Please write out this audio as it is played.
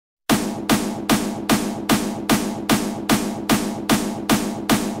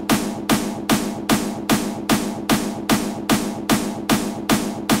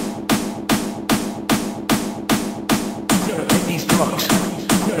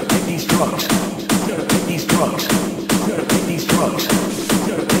drugs. Gonna take these drugs. Gonna take these drugs.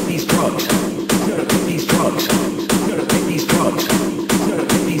 Gonna take these drugs. Gonna take these drugs. Gonna take these drugs. Gonna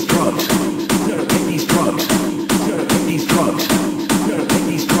take these drugs. Gonna take these drugs. Gonna take these drugs. Gonna take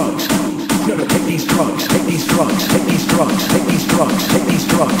these drugs. Gonna take these drugs. Take these drugs. Take these drugs. Take these drugs. Take these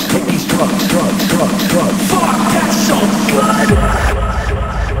drugs. Take these drugs. Drugs. Fuck, that's so good.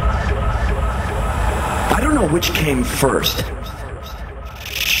 I don't know which came first.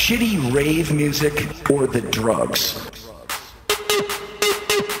 Shitty rave music or the drugs?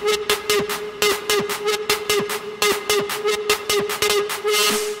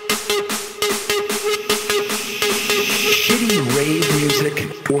 Shitty rave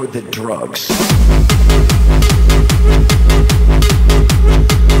music or the drugs?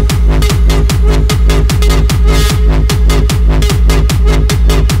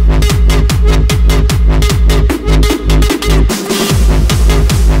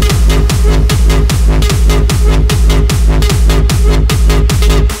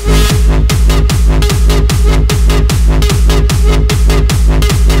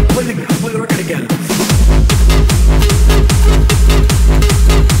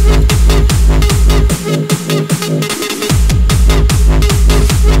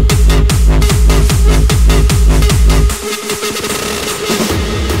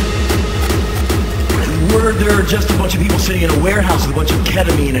 In a warehouse with a bunch of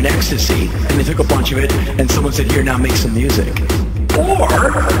ketamine and ecstasy, and they took a bunch of it, and someone said, "Here, now make some music." Or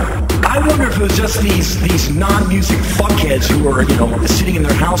I wonder if it was just these non-music fuckheads who were, sitting in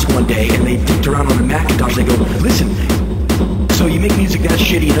their house one day, and they dicked around on a Macintosh. They go, "Listen, so you make music that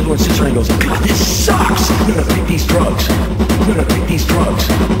shitty," and everyone sits around and goes, "God, this sucks. I'm gonna take these drugs. I'm gonna take these drugs.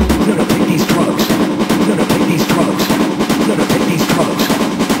 I'm gonna take these drugs. I'm gonna take these drugs. I'm gonna take these drugs.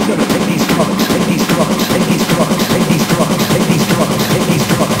 I'm gonna take these drugs. Take these drugs. Take these drugs. Take these drugs. Take these drugs. Take these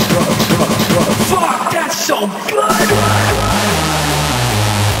drugs. Drugs. Fuck, that's so good.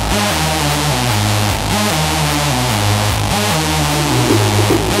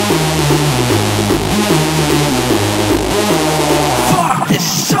 Fuck, this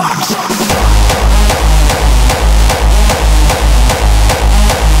sucks.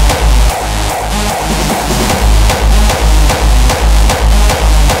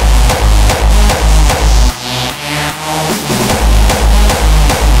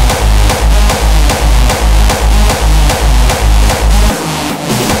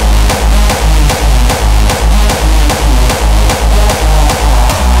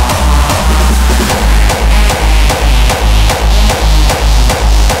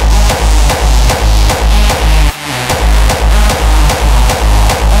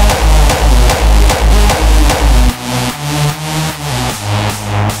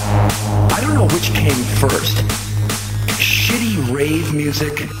 First, shitty rave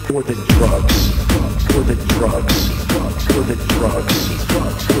music or the drugs? Or the drugs? Or the drugs?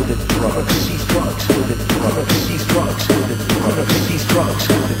 Or the drugs? Or the drugs? These drugs? Or the drugs? Take these drugs. I'm gonna take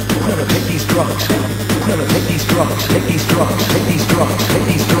these drugs. I'm gonna take these drugs. Take these drugs. Take these drugs. Take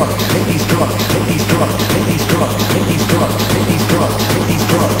these drugs. Take these drugs. Take these drugs. Take these drugs. Take these drugs. Take these drugs. Take these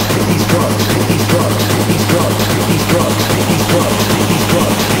drugs. Take these drugs. Take these drugs. Take these drugs. Take these drugs. Take these drugs. Take these drugs.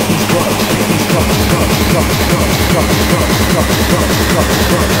 Take these drugs. Take these drugs.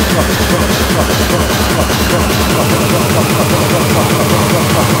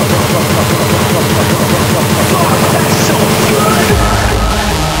 That's so good.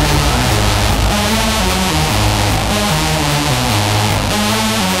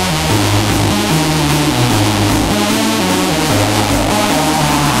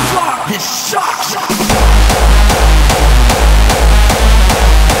 Fuck, this sucks.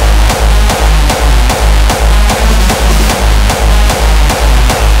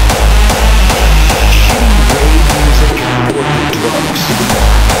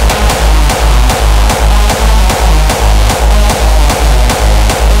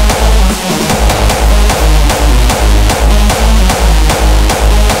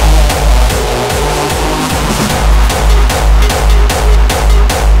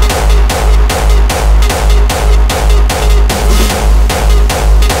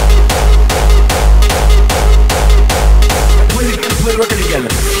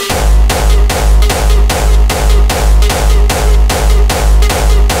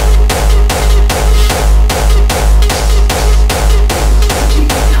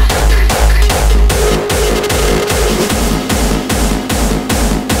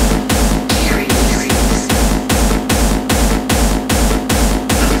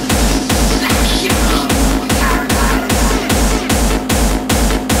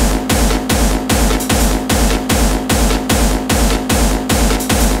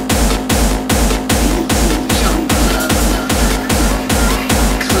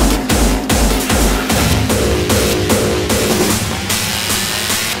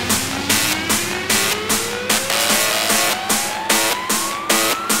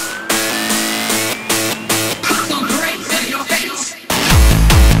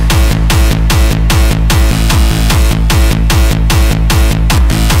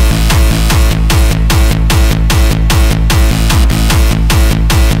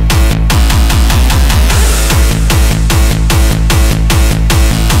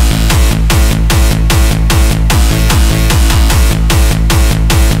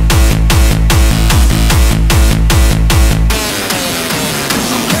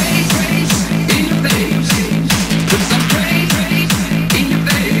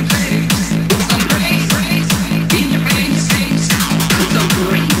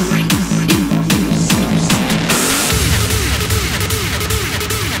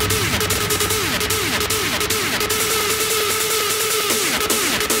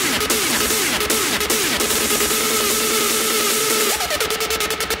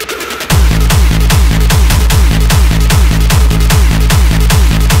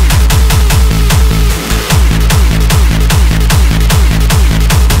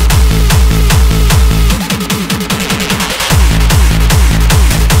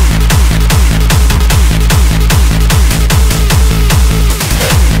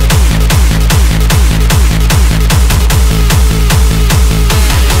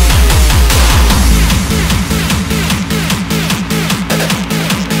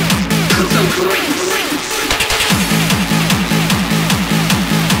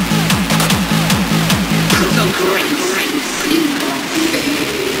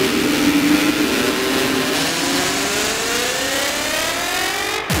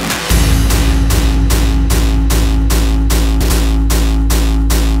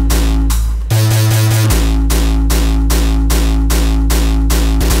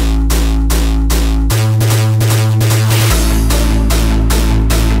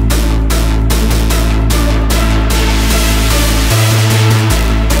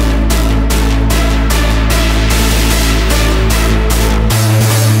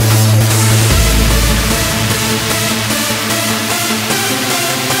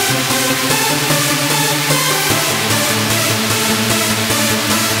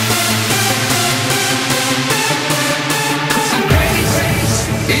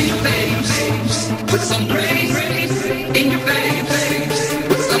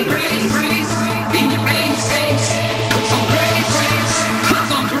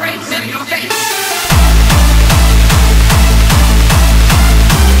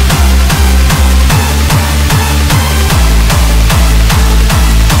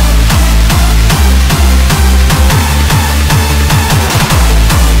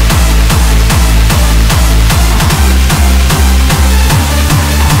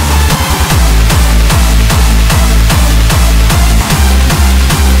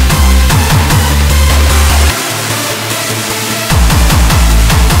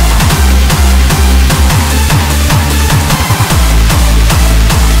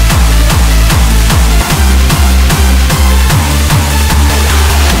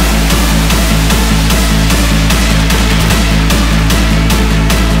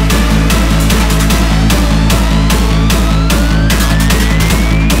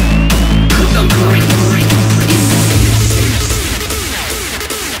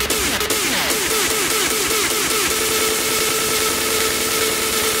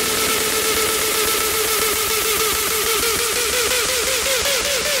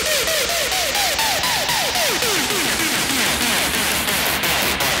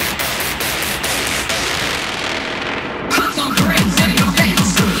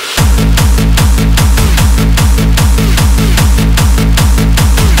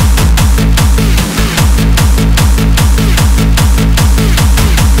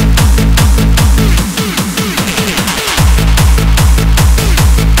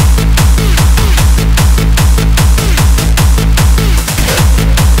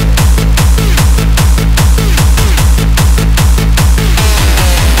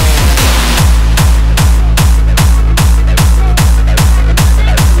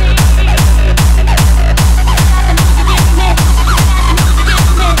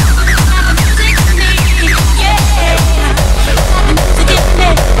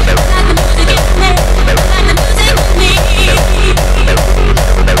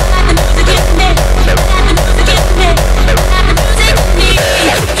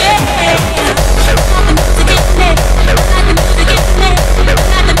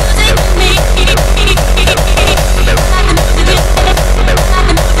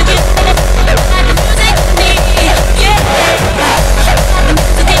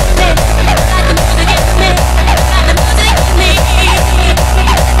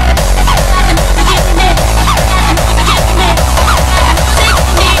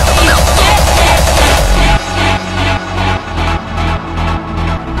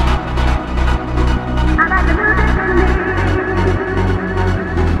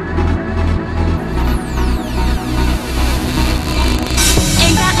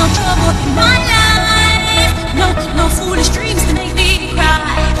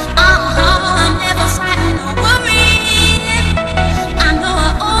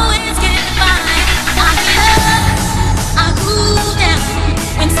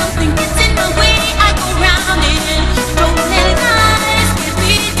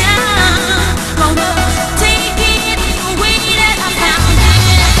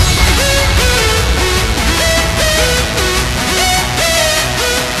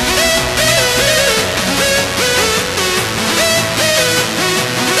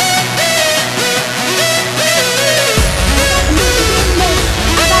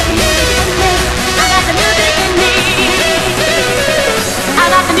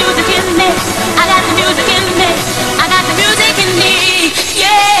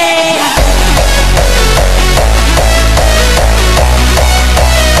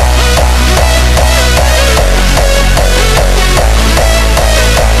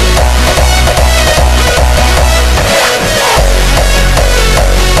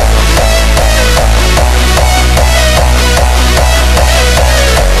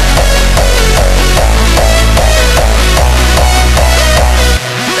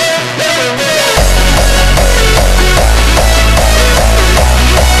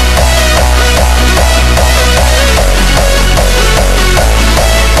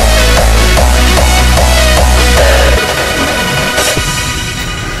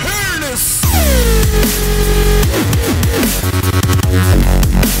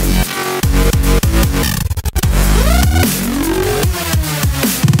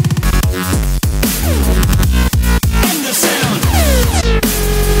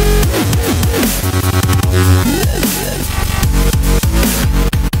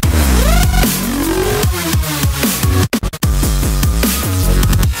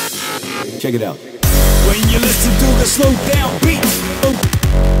 Check it out. When you listen to the slow down beat,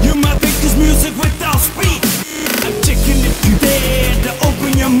 you might think it's music without speed. I'm checking if you dare to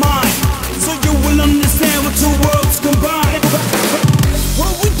open your mind, so you will understand what two worlds combine.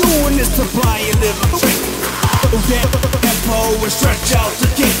 What we're doing is supply a little trick. Tempo and stretch out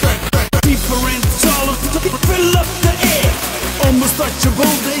the kick. Deeper in soul, fill up the air. Almost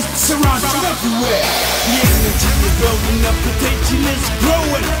touchable, they surround you everywhere. The energy is building up, the tension is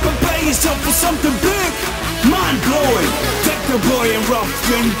growing. Prepare yourself for something big, mind-blowing. Take the boy and rough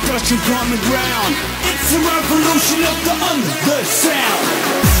and touching common ground. It's a revolution of the undersound.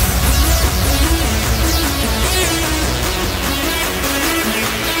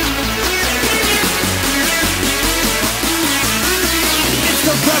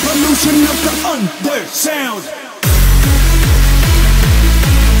 The revolution of the undersound.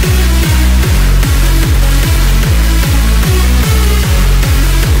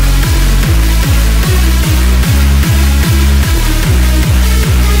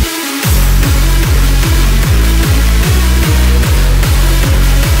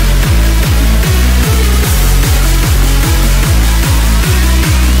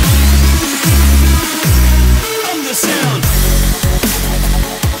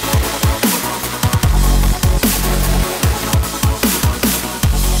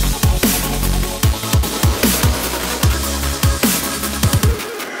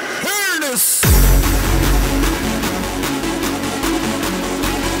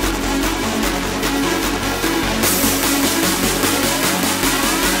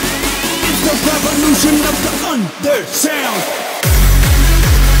 Revolution of the undersound.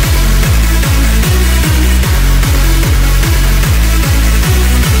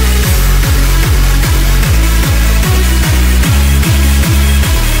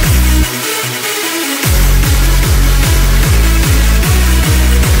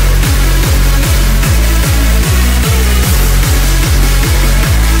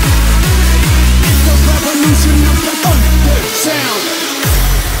 It's the revolution of the undersound.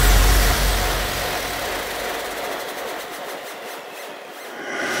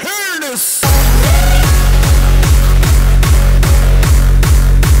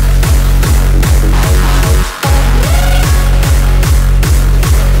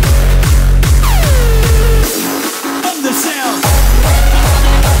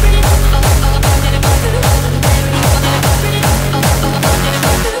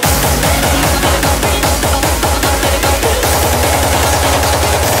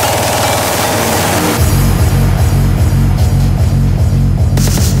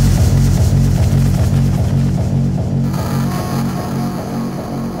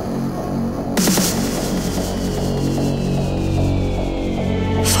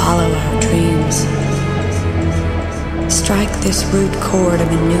 Strike this root chord of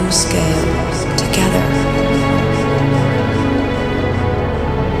a new scale together.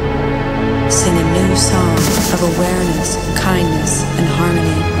 Sing a new song of awareness, kindness, and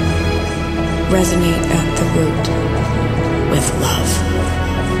harmony. Resonate at the root with love.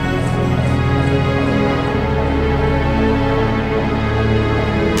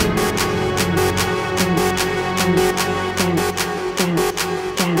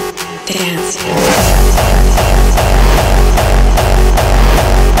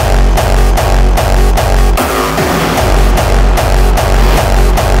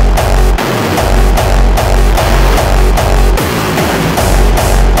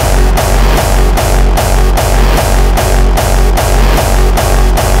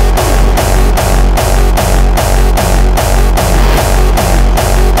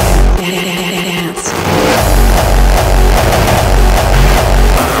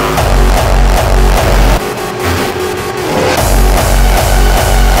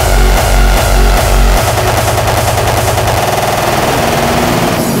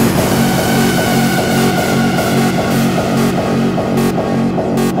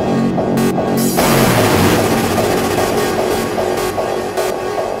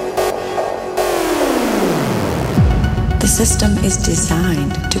 The system is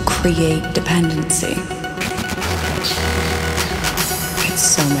designed to create dependency. It's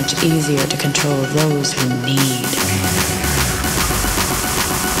so much easier to control those who need.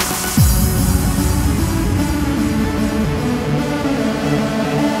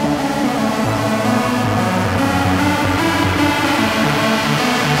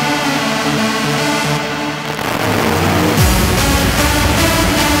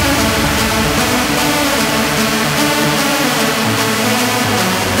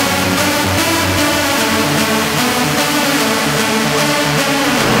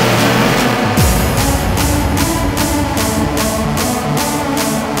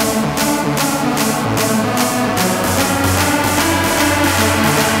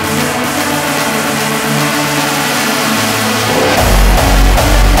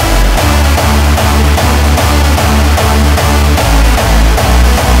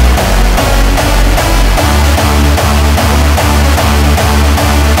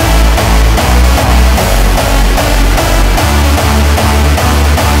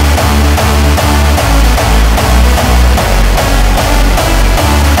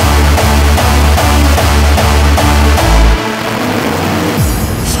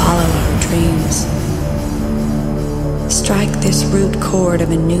 root chord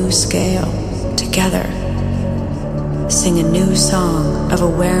of a new scale, together, sing a new song of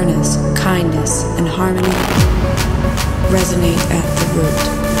awareness, kindness, and harmony. Resonate at the root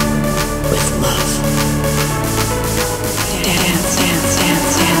with love. Dance, dance,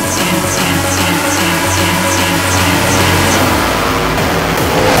 dance, dance, dance, dance, dance, dance, dance, dance, dance, dance.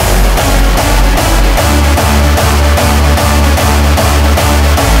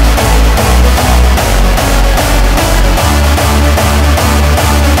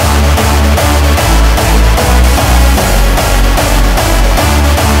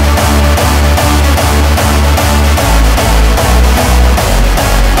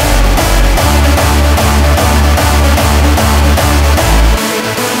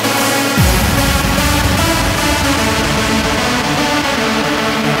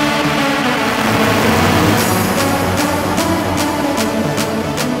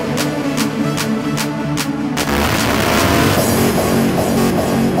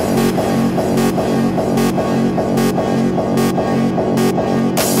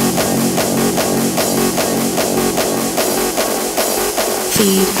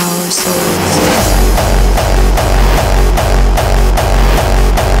 Feed our souls.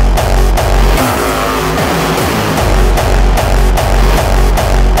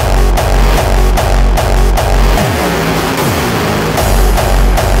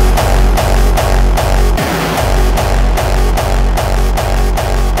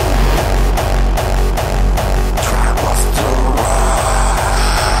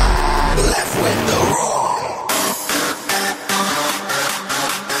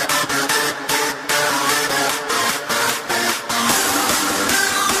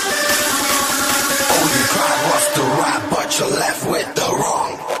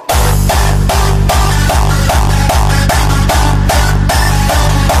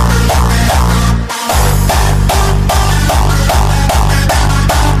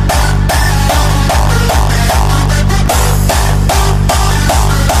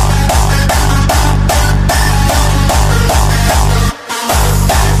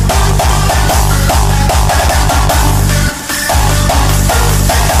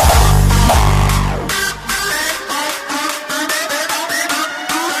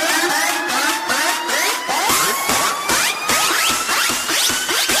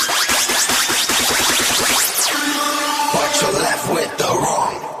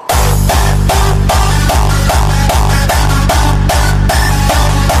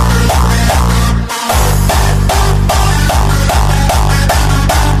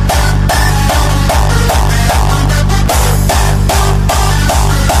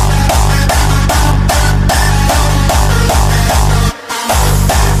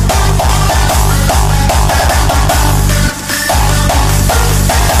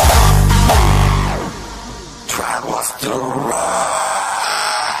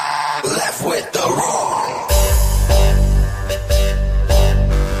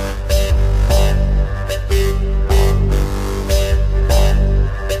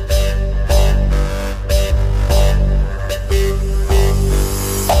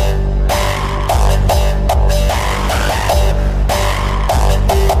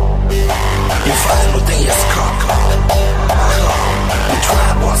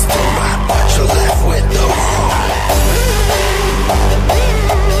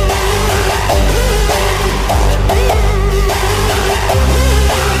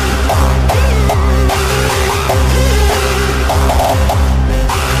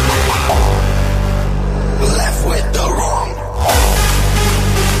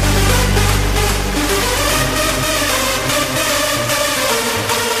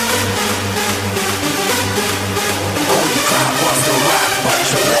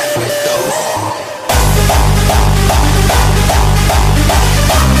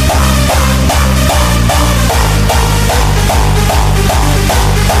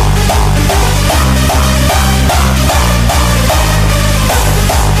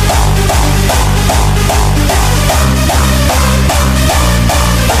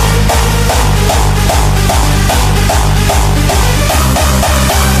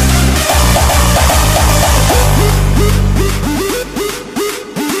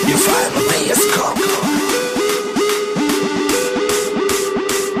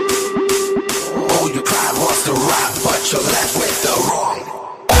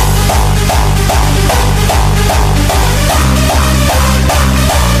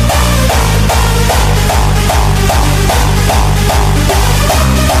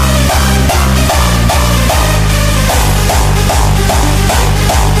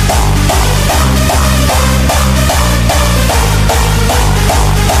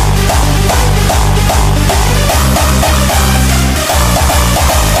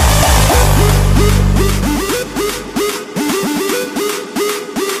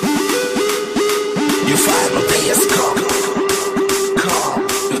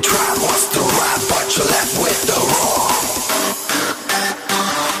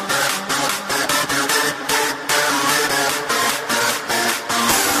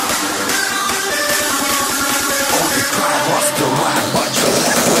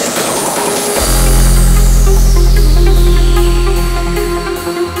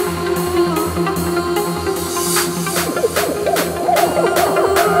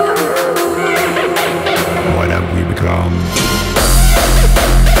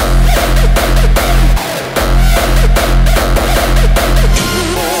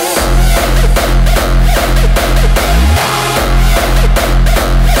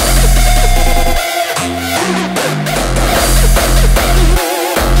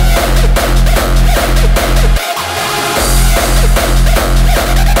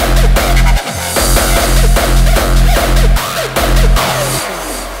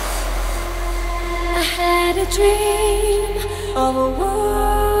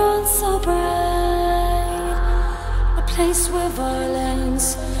 face were violence,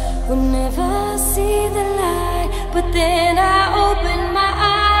 would never see the light. But then I opened my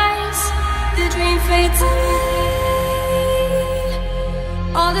eyes, the dream fades away.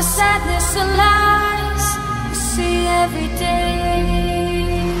 All the sadness and lies you see every day.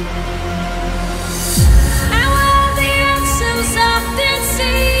 And while the answers often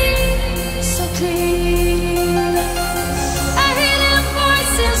seem so clear, a hidden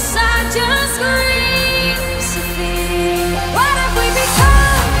voice inside just screams of fear. What have we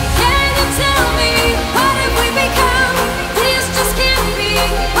become? Can you tell me? What have we become? This just can't be.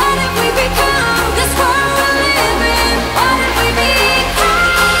 What have we become? This world we live in. What have we become?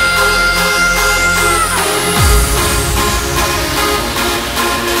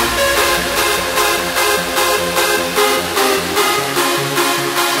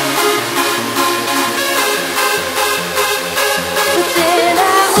 But then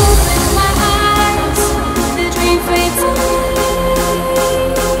I open my eyes, the dream fades away.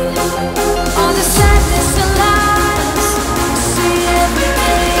 All the sadness and lies you see every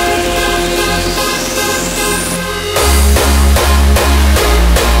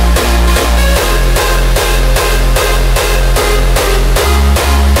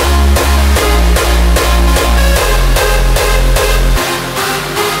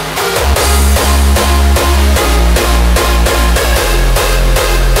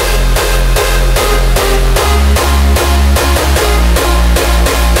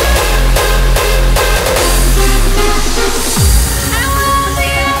And while the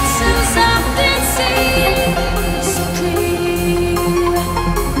answers often seem so clear,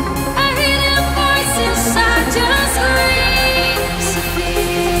 a hidden voice inside just screams of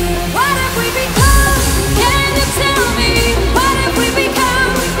fear. What have we become? Can you tell me? What have we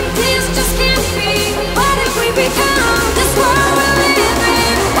become? This just can't be. What have we become? This world we live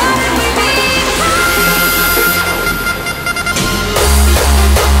in. What have we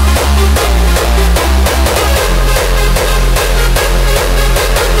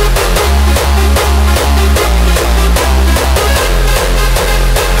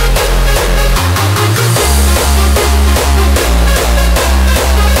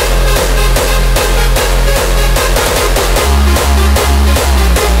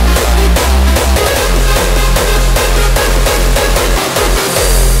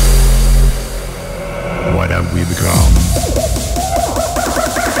What have we become?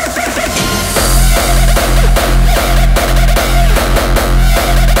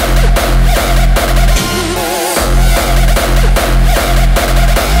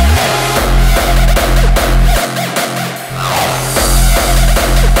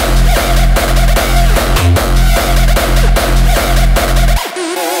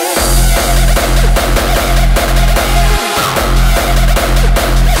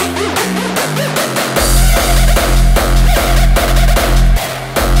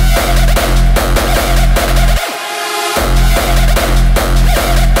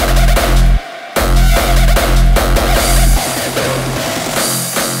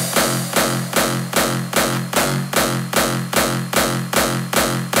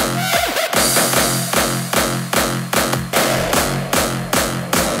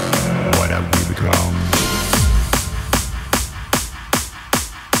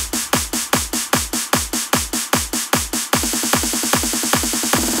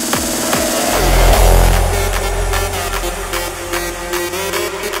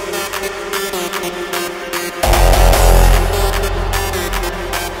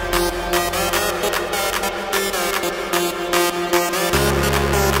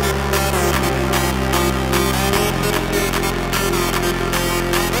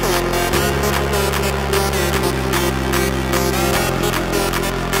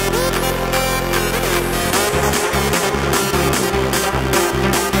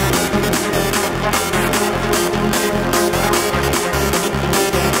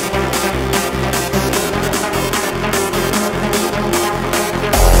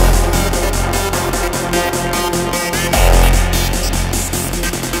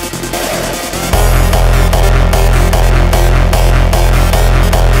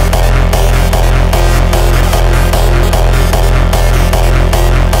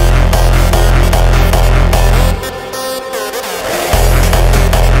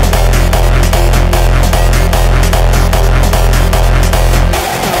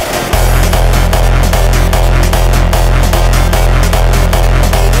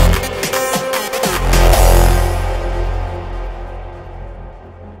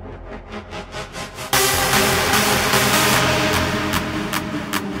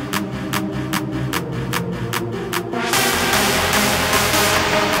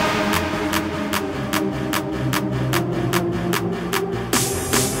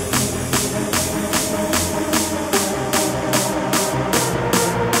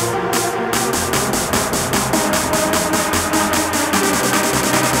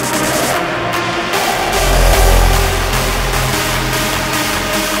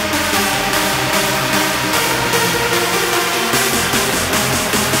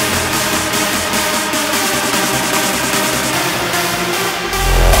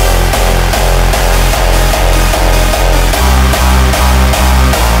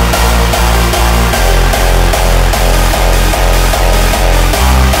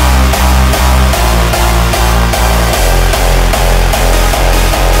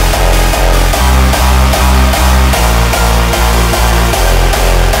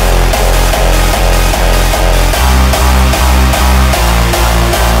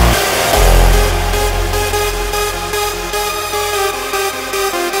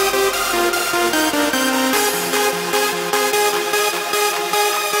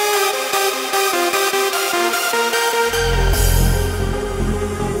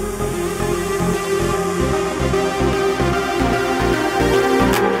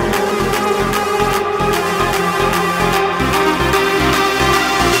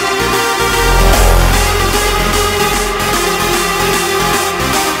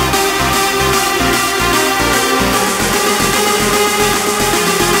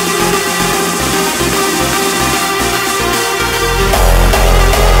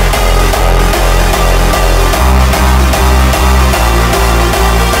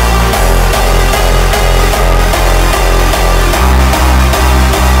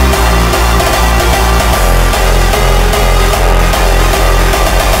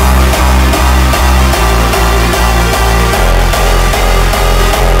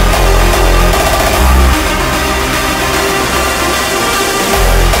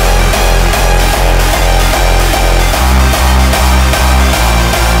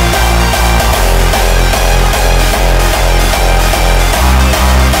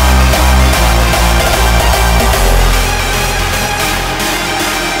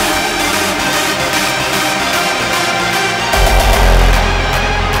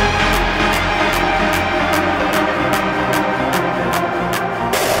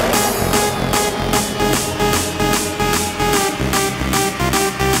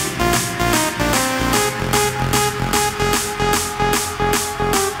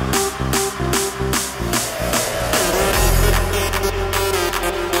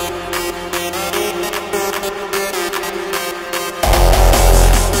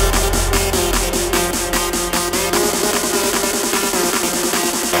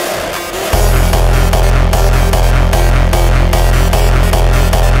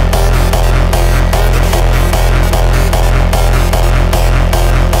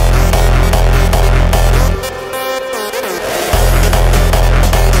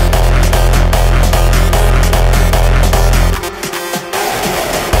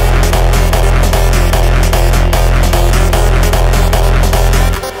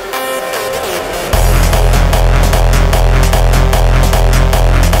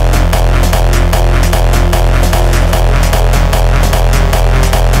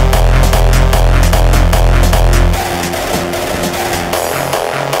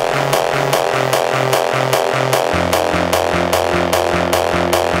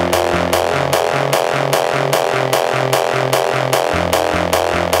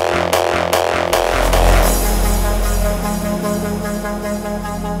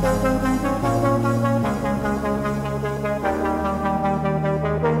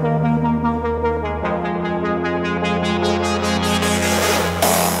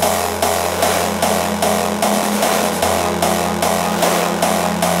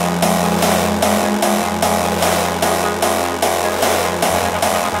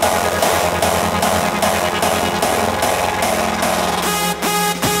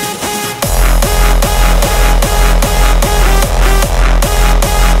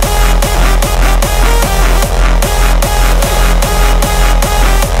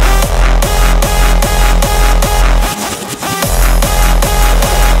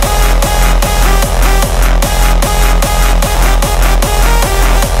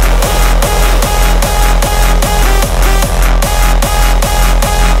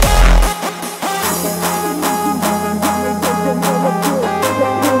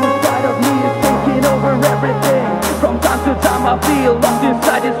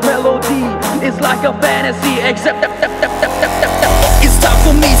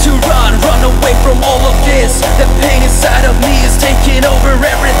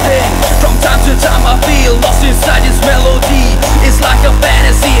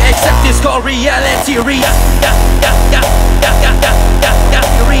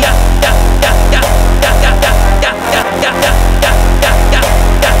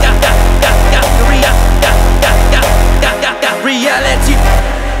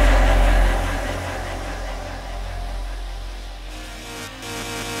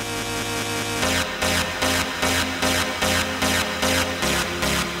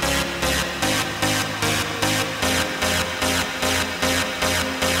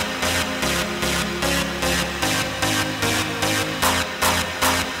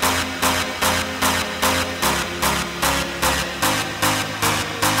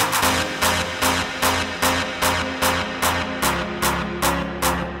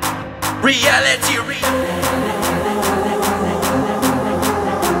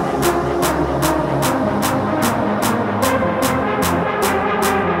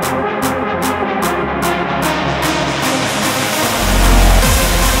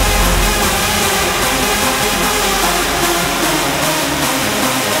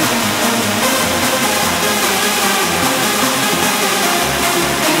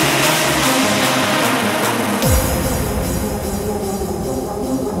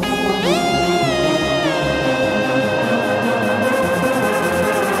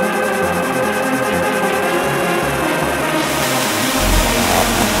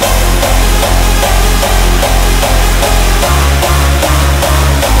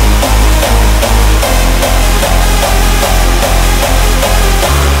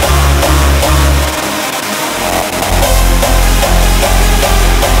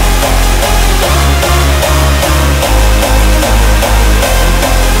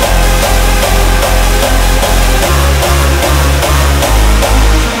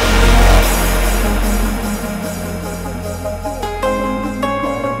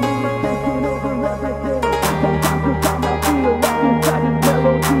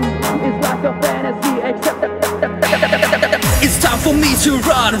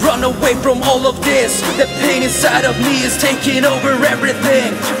 Run away from all of this. The pain inside of me is taking over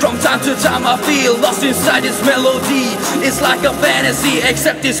everything. From time to time I feel lost inside this melody. It's like a fantasy,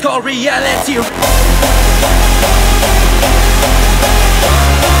 except it's called reality.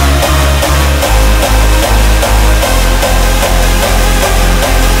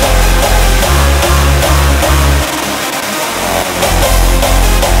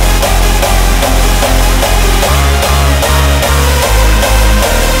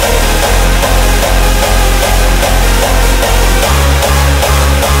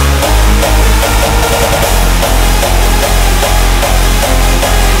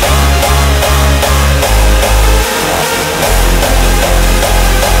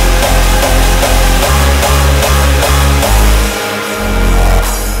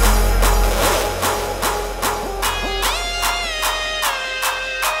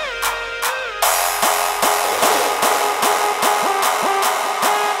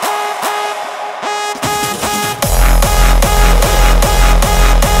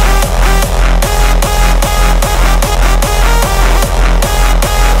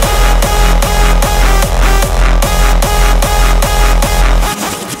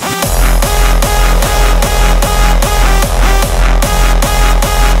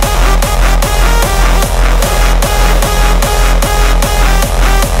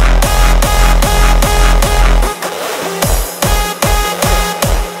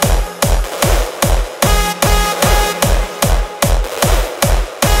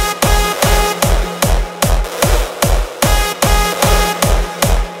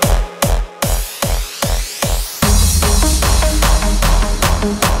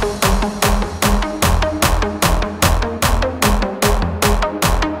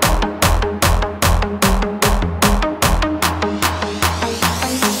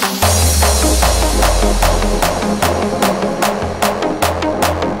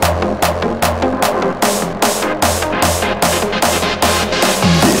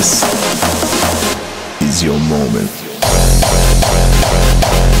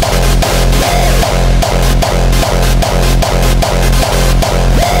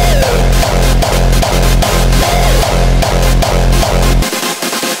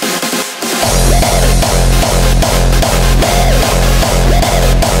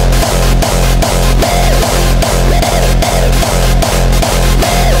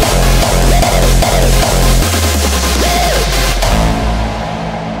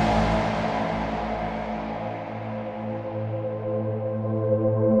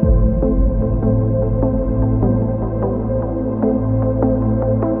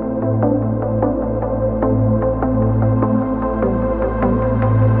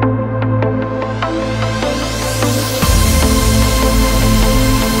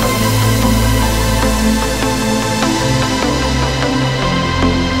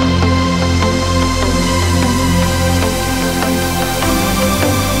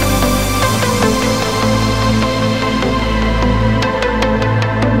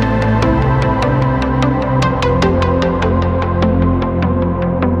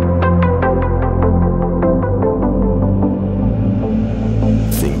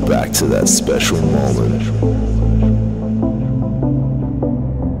 special moment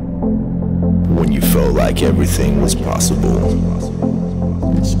when you felt like everything was possible.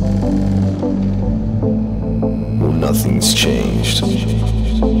 Well, nothing's changed.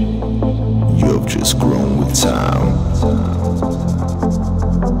 You have just grown with time.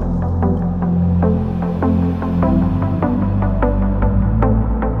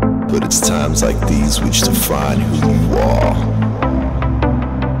 But it's times like these which define who you are.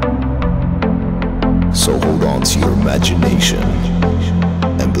 So hold on to your imagination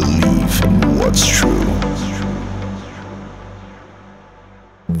and believe in what's true.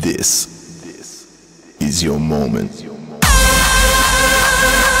 This is your moment.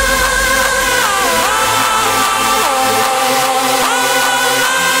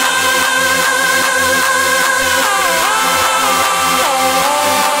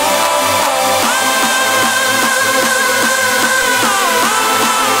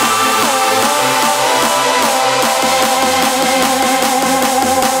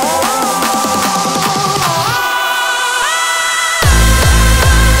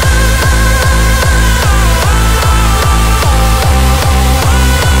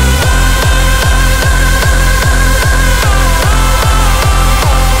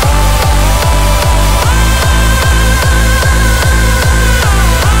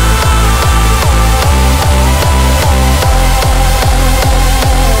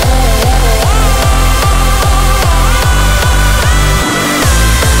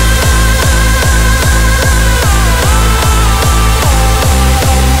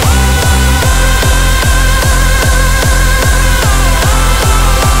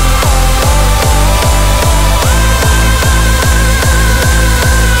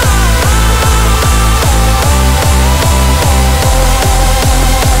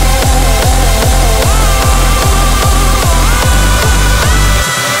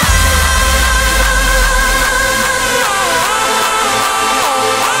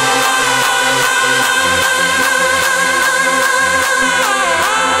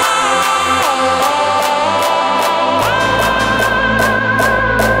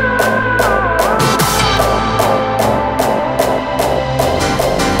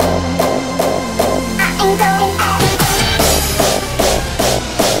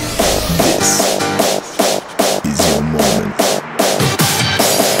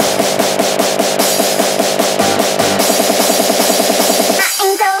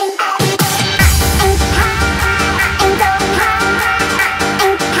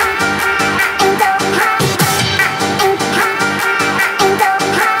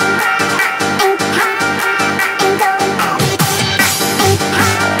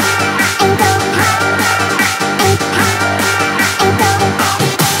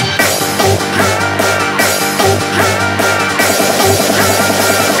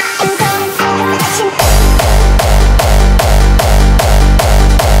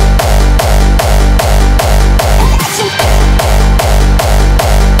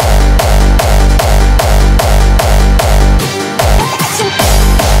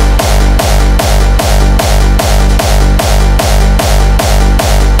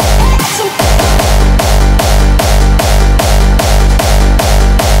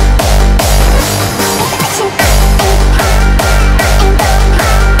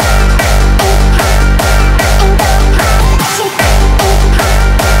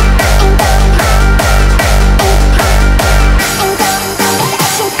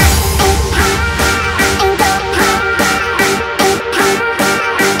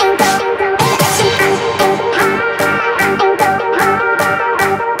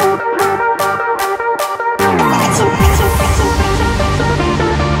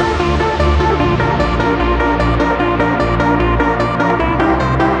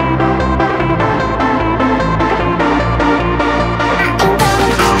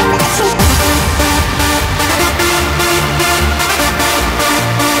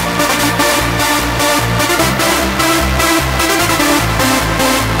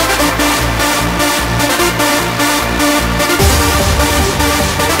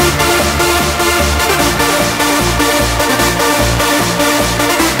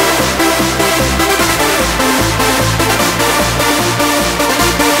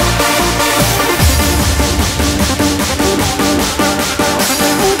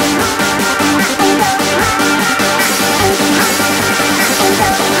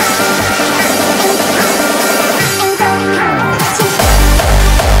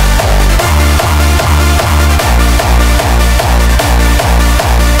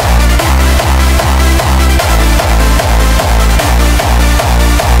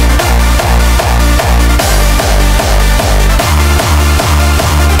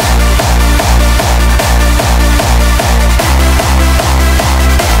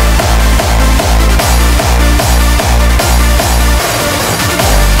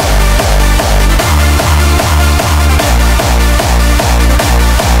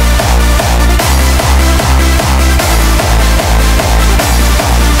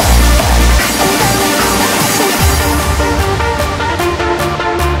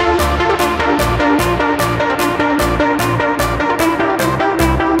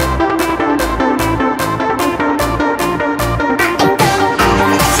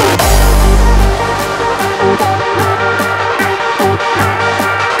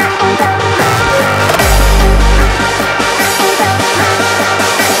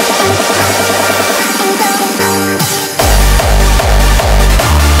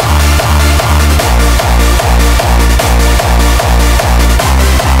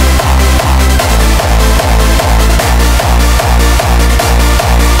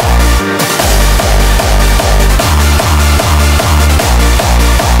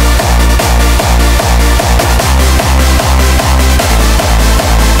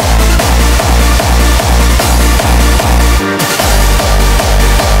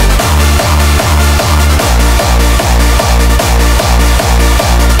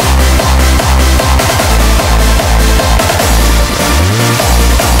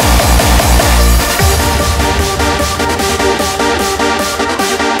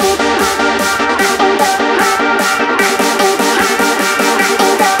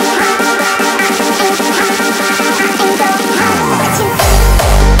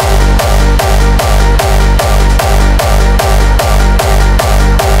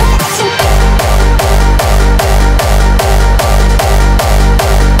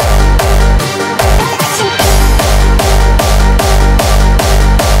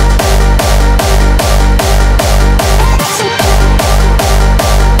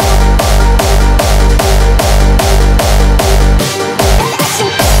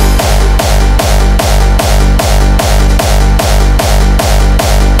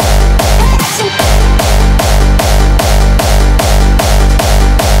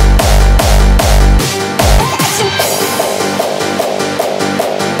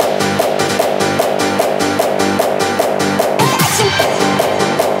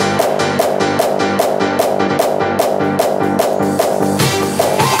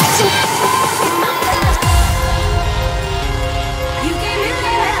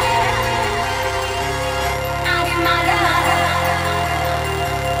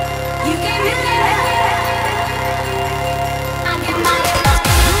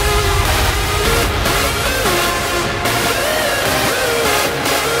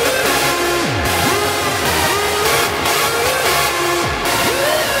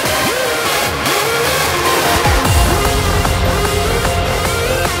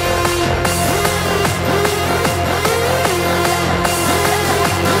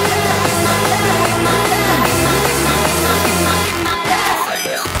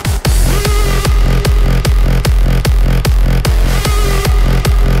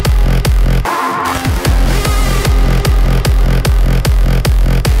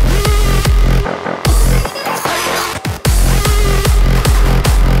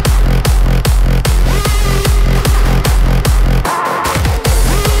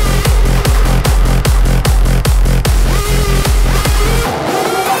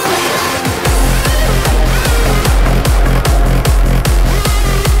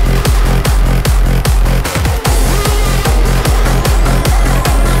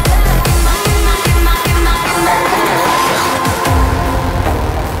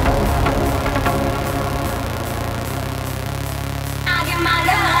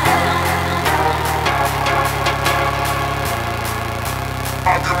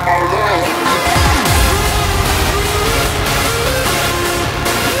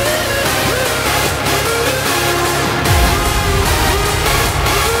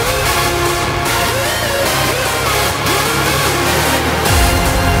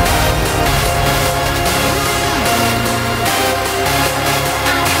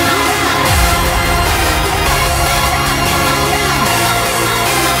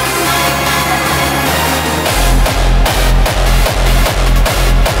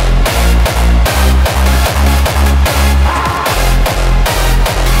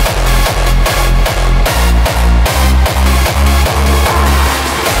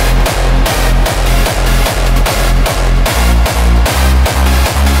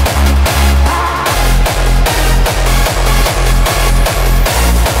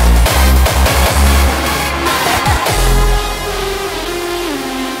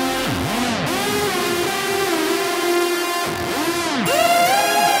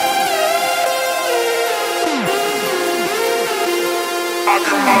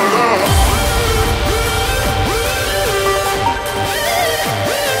 love.